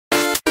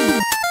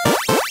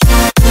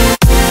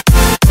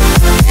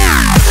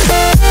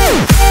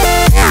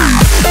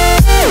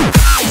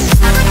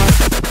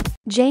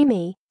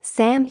Jamie,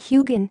 Sam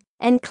Heughan,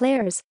 and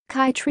Claire's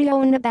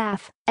Catriona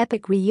Bath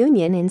epic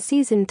reunion in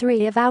Season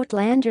 3 of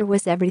Outlander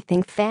was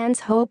everything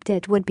fans hoped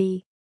it would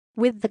be.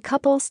 With the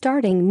couple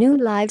starting new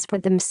lives for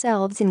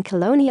themselves in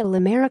colonial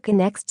America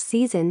next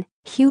season,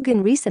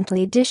 Heughan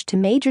recently dished a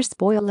major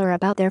spoiler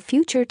about their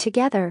future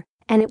together,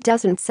 and it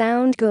doesn't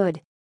sound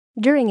good.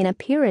 During an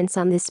appearance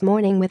on This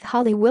Morning with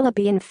Holly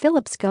Willoughby and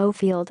Philip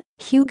Schofield,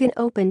 Heughan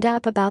opened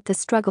up about the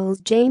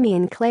struggles Jamie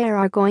and Claire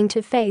are going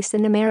to face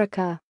in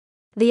America.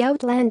 The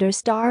Outlander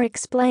star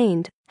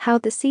explained how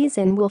the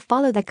season will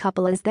follow the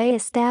couple as they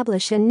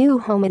establish a new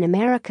home in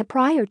America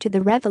prior to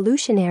the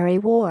Revolutionary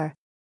War.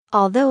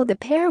 Although the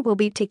pair will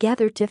be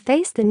together to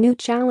face the new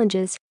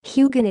challenges,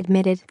 Heughan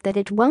admitted that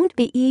it won't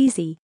be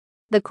easy.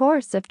 The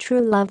course of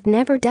true love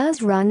never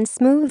does run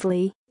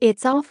smoothly,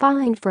 it's all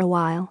fine for a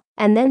while,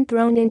 and then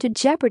thrown into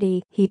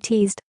jeopardy, he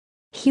teased.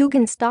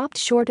 Heughan stopped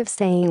short of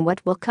saying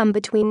what will come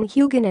between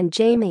Heughan and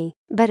Jamie,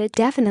 but it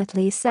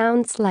definitely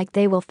sounds like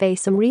they will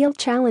face some real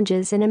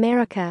challenges in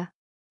America.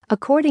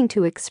 According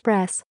to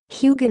Express,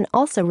 Heughan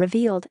also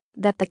revealed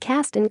that the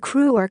cast and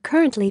crew are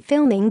currently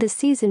filming the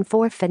Season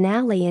 4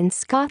 finale in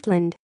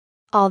Scotland.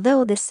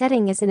 Although the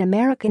setting is in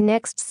America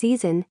next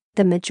season,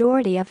 the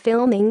majority of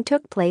filming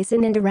took place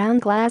in and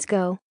around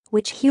Glasgow,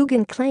 which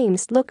Heughan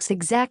claims looks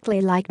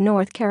exactly like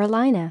North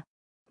Carolina.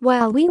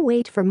 While we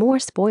wait for more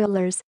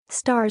spoilers,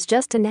 Starz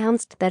just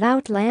announced that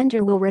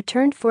Outlander will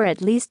return for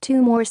at least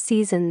 2 more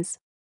seasons.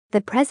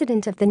 The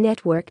president of the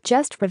network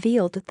just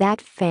revealed that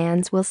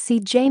fans will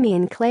see Jamie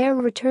and Claire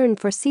return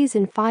for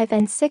Season 5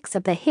 and 6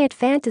 of the hit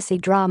fantasy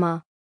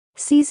drama.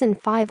 Season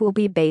 5 will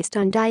be based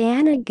on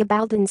Diana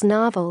Gabaldon's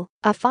novel,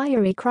 A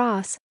Fiery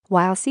Cross,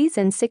 while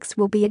Season 6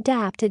 will be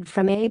adapted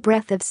from A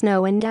Breath of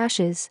Snow and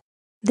Ashes.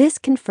 This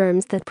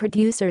confirms that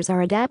producers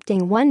are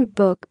adapting 1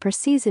 book per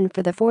season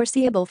for the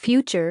foreseeable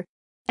future.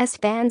 As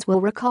fans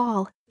will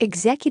recall,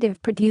 executive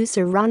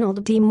producer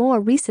Ronald D. Moore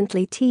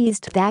recently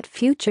teased that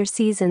future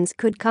seasons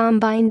could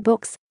combine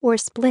books or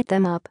split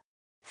them up.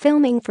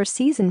 Filming for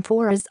Season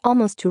 4 is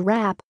almost to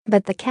wrap,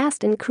 but the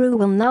cast and crew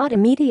will not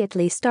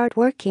immediately start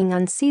working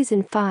on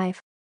Season 5.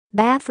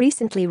 Bath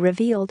recently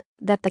revealed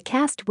that the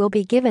cast will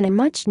be given a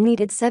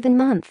much-needed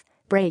 7-month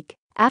break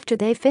after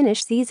they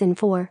finish Season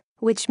 4,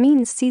 which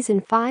means Season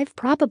 5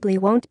 probably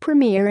won't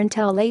premiere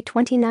until late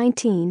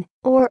 2019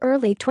 or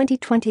early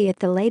 2020 at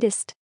the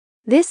latest.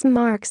 This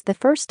marks the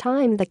first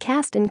time the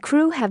cast and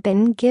crew have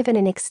been given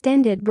an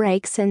extended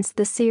break since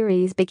the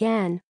series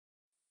began.